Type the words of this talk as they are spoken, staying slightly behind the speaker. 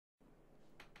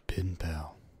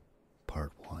Penpal,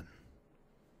 Part 1.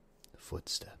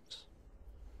 Footsteps.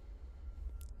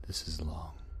 This is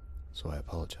long, so I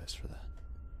apologize for that.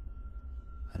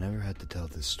 I never had to tell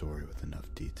this story with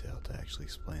enough detail to actually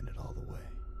explain it all the way.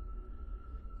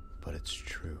 But it's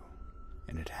true,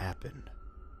 and it happened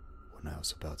when I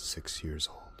was about 6 years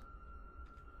old.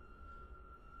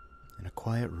 In a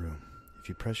quiet room, if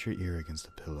you press your ear against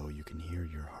the pillow, you can hear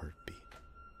your heartbeat.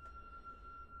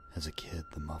 As a kid,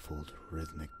 the muffled,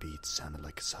 rhythmic beats sounded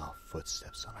like soft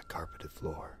footsteps on a carpeted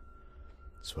floor.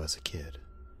 So as a kid,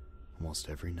 almost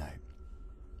every night,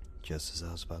 just as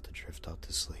I was about to drift off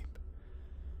to sleep,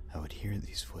 I would hear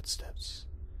these footsteps,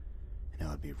 and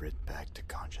I would be written back to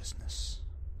consciousness,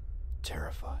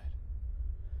 terrified.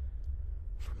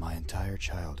 For my entire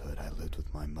childhood, I lived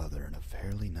with my mother in a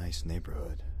fairly nice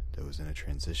neighborhood that was in a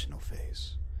transitional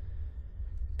phase.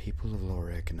 People of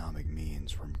lower economic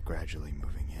means were gradually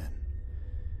moving in,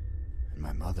 and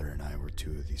my mother and I were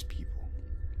two of these people.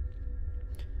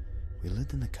 We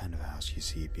lived in the kind of house you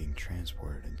see being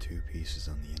transported in two pieces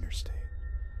on the interstate,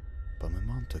 but my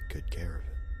mom took good care of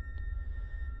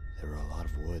it. There were a lot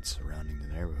of woods surrounding the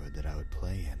neighborhood that I would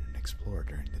play in and explore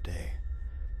during the day,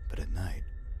 but at night,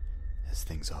 as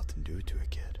things often do to a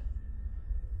kid,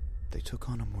 they took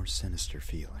on a more sinister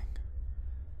feeling.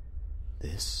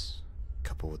 This,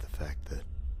 coupled with the fact that,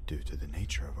 due to the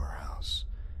nature of our house,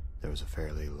 there was a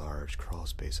fairly large crawl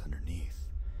space underneath,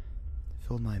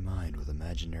 filled my mind with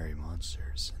imaginary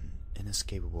monsters and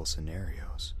inescapable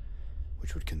scenarios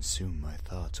which would consume my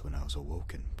thoughts when I was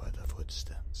awoken by the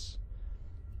footsteps.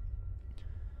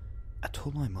 I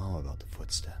told my mom about the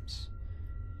footsteps,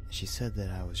 and she said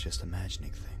that I was just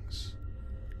imagining things.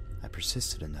 I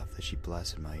persisted enough that she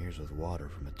blasted my ears with water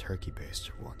from a turkey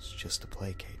baster once just to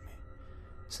placate me,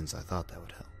 since I thought that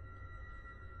would help.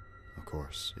 Of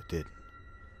course, it didn't.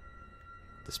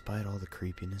 Despite all the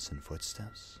creepiness and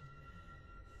footsteps,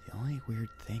 the only weird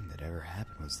thing that ever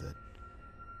happened was that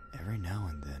every now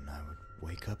and then I would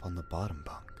wake up on the bottom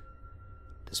bunk,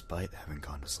 despite having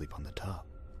gone to sleep on the top.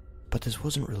 But this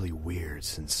wasn't really weird,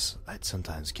 since I'd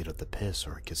sometimes get up to piss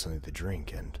or get something to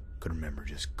drink and could remember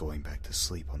just going back to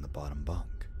sleep on the bottom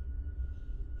bunk.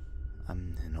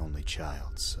 I'm an only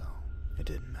child, so it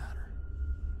didn't matter.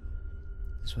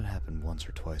 This would happen once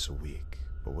or twice a week,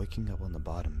 but waking up on the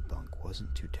bottom bunk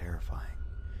wasn't too terrifying.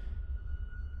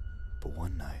 But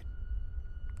one night,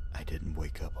 I didn't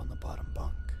wake up on the bottom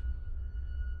bunk.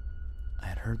 I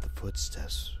had heard the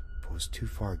footsteps, but was too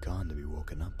far gone to be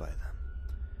woken up by them.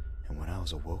 And when I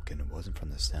was awoken, it wasn't from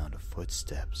the sound of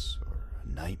footsteps or a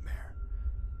nightmare,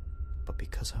 but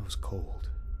because I was cold.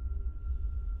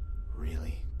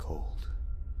 Really cold.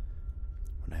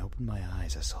 When I opened my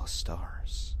eyes, I saw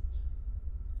stars.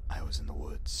 I was in the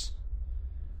woods.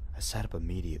 I sat up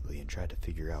immediately and tried to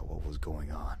figure out what was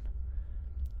going on.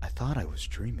 I thought I was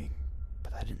dreaming,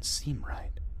 but that didn't seem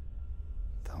right.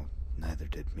 Though neither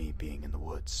did me being in the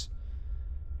woods.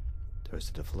 There was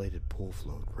a deflated pool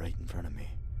float right in front of me.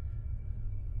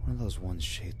 One of those ones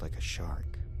shaped like a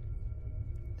shark.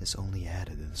 This only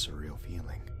added to the surreal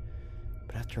feeling,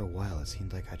 but after a while it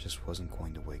seemed like I just wasn't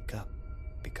going to wake up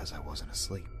because I wasn't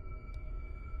asleep.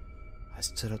 I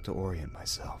stood up to orient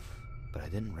myself, but I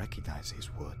didn't recognize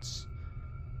these woods.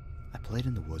 I played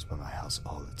in the woods by my house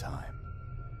all the time,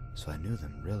 so I knew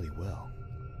them really well.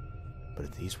 But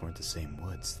if these weren't the same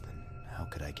woods, then how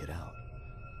could I get out?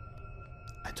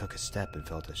 I took a step and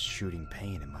felt a shooting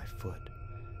pain in my foot,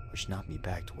 which knocked me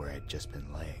back to where I had just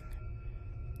been laying.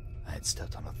 I had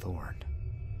stepped on a thorn.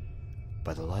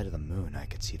 By the light of the moon, I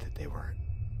could see that they were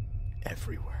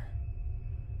everywhere.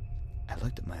 I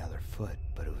looked at my other foot,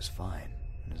 but it was fine,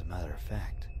 and as a matter of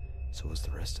fact, so was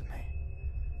the rest of me.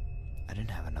 I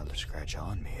didn't have another scratch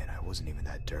on me, and I wasn't even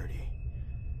that dirty.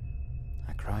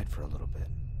 I cried for a little bit,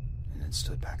 and then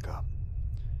stood back up.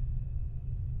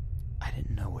 I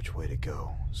didn't know which way to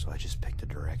go, so I just picked a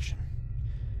direction.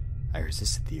 I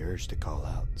resisted the urge to call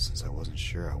out, since I wasn't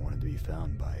sure I wanted to be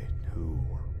found by who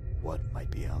or what might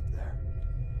be out there.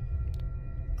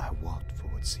 I walked for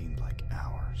what seemed like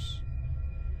hours.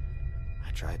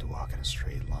 I tried to walk in a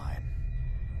straight line,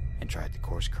 and tried to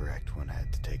course correct when I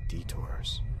had to take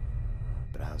detours,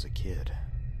 but I was a kid,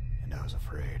 and I was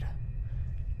afraid.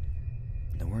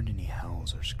 There weren't any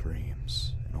howls or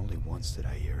screams, and only once did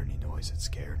I hear any noise that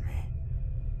scared me.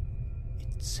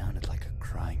 It sounded like a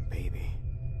crying baby.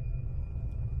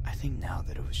 I think now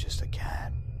that it was just a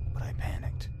cat, but I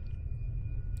panicked.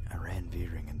 I ran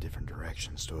veering in different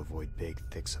directions to avoid big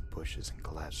thicks of bushes and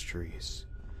collapsed trees.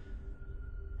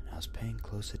 And I was paying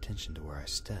close attention to where I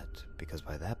stepped, because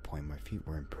by that point my feet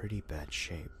were in pretty bad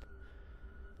shape.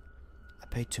 I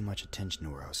paid too much attention to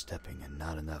where I was stepping and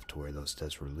not enough to where those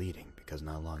steps were leading, because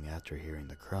not long after hearing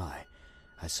the cry,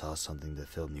 I saw something that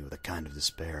filled me with a kind of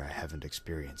despair I haven't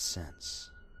experienced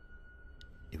since.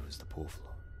 It was the pool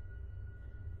floor.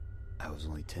 I was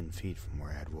only 10 feet from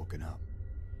where I had woken up.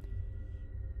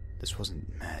 This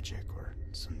wasn't magic or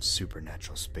some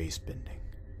supernatural space bending.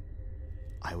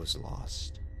 I was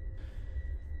lost.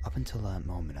 Up until that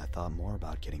moment, I thought more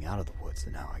about getting out of the woods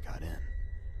than how I got in,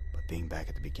 but being back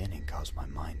at the beginning caused my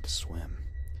mind to swim.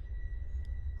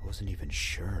 I wasn't even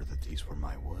sure that these were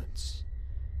my woods.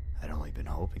 I'd only been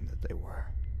hoping that they were.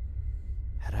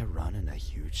 Had I run in a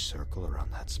huge circle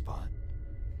around that spot?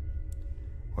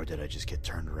 Or did I just get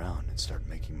turned around and start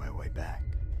making my way back?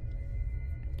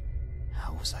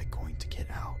 How was I going to get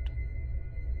out?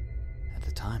 At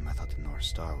the time, I thought the North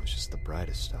Star was just the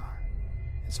brightest star,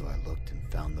 and so I looked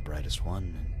and found the brightest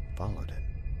one and followed it.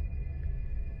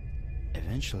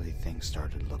 Eventually, things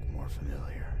started to look more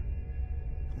familiar.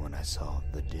 When I saw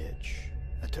the ditch,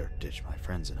 a dirt ditch my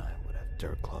friends and I would have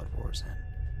dirt clawed wars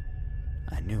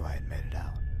in, I knew I had made it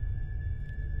out.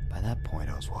 By that point,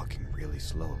 I was walking really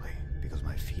slowly because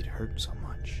my feet hurt so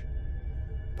much,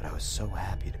 but I was so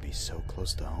happy to be so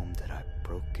close to home that I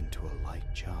broke into a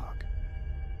light jog.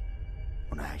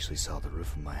 When I actually saw the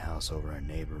roof of my house over a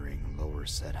neighboring lower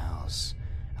set house,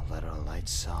 I let out a light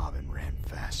sob and ran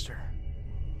faster.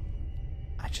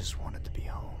 I just wanted to be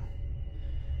home.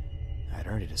 I had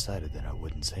already decided that I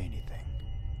wouldn't say anything,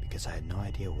 because I had no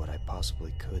idea what I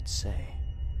possibly could say.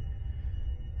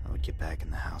 I would get back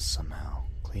in the house somehow,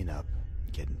 clean up,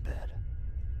 and get in bed.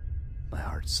 My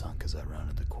heart sunk as I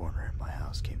rounded the corner and my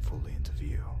house came fully into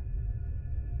view.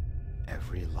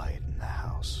 Every light in the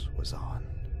house was on.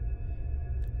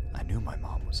 I knew my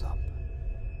mom was up,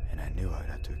 and I knew I would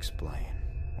have to explain,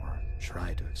 or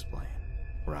try to explain,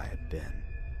 where I had been,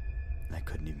 and I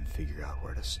couldn't even figure out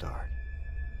where to start.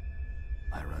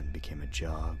 My run became a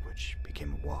jog, which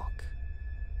became a walk.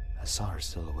 I saw her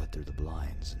silhouette through the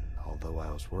blinds, and although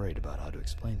I was worried about how to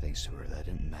explain things to her, that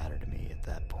didn't matter to me at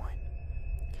that point.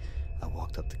 I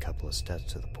walked up the couple of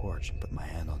steps to the porch and put my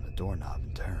hand on the doorknob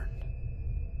and turned.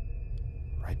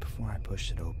 Right before I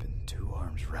pushed it open, 2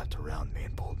 arms wrapped around me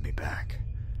and pulled me back.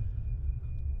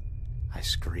 I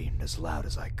screamed as loud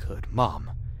as I could,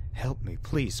 "Mom! Help me,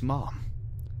 please, Mom!"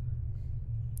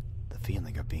 The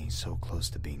feeling of being so close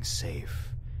to being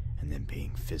safe and then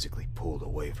being physically pulled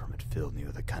away from it filled me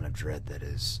with a kind of dread that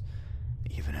is,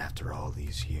 even after all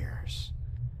these years,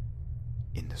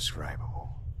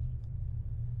 indescribable.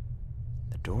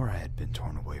 The door I had been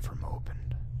torn away from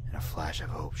opened, and a flash of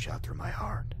hope shot through my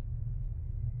heart.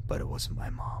 But it wasn't my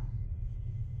mom.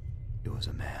 It was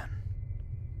a man,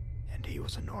 and he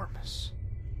was enormous.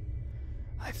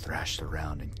 I thrashed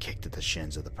around and kicked at the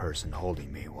shins of the person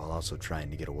holding me while also trying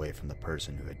to get away from the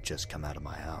person who had just come out of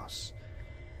my house.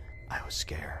 I was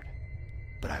scared,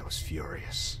 but I was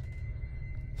furious.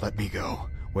 "Let me go.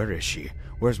 Where is she?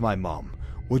 Where's my mom?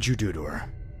 What'd you do to her?"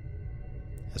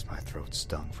 As my throat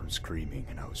stung from screaming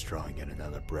and I was drawing in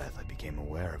another breath, I became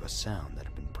aware of a sound that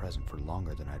had been present for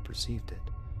longer than I'd perceived it.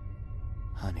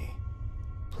 "Honey,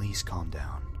 please calm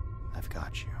down. I've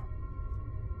got you."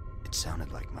 It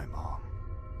sounded like my mom.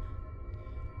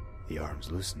 The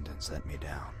arms loosened and set me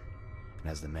down, and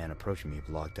as the man approaching me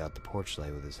blocked out the porch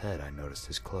light with his head, I noticed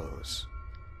his clothes.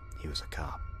 He was a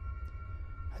cop.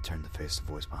 I turned to face the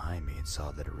voice behind me and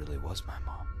saw that it really was my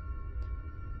mom.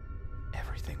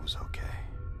 Everything was okay.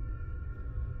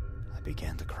 I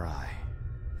began to cry,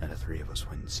 and the 3 of us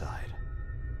went inside.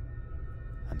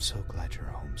 "I'm so glad you're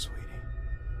home, sweetie.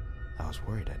 I was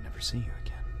worried I'd never see you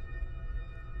again."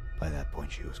 By that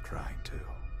point, she was crying too.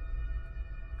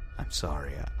 "I'm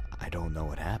sorry. I don't know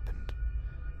what happened.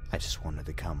 I just wanted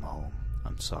to come home.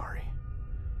 I'm sorry."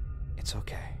 "It's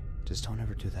okay. Just don't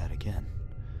ever do that again."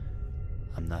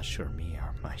 I'm not sure me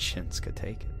or my shins could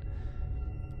take it.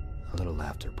 A little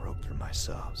laughter broke through my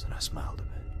sobs, and I smiled a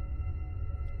bit.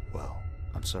 "Well,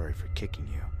 I'm sorry for kicking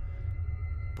you,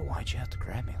 but why'd you have to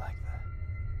grab me like that?"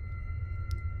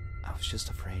 "I was just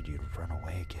afraid you'd run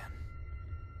away again."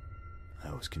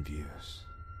 I was confused.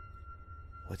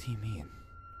 "What do you mean?"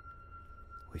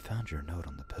 "We found your note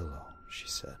on the pillow," she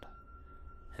said,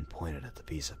 and pointed at the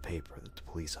piece of paper that the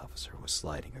police officer was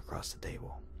sliding across the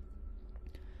table.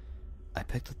 I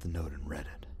picked up the note and read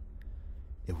it.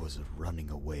 It was a running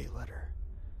away letter.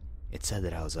 It said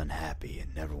that I was unhappy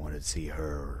and never wanted to see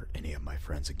her or any of my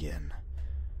friends again.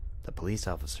 The police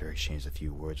officer exchanged a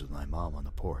few words with my mom on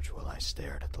the porch while I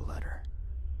stared at the letter.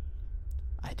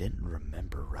 I didn't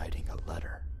remember writing a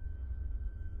letter.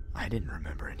 I didn't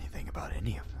remember anything about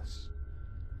any of this.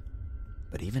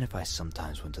 But even if I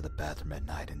sometimes went to the bathroom at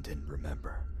night and didn't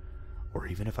remember, or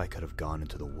even if I could have gone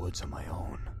into the woods on my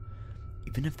own,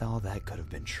 even if all that could have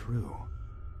been true,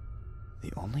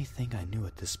 the only thing I knew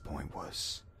at this point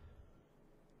was,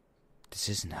 this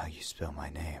isn't how you spell my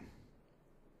name.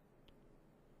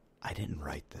 I didn't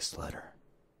write this letter.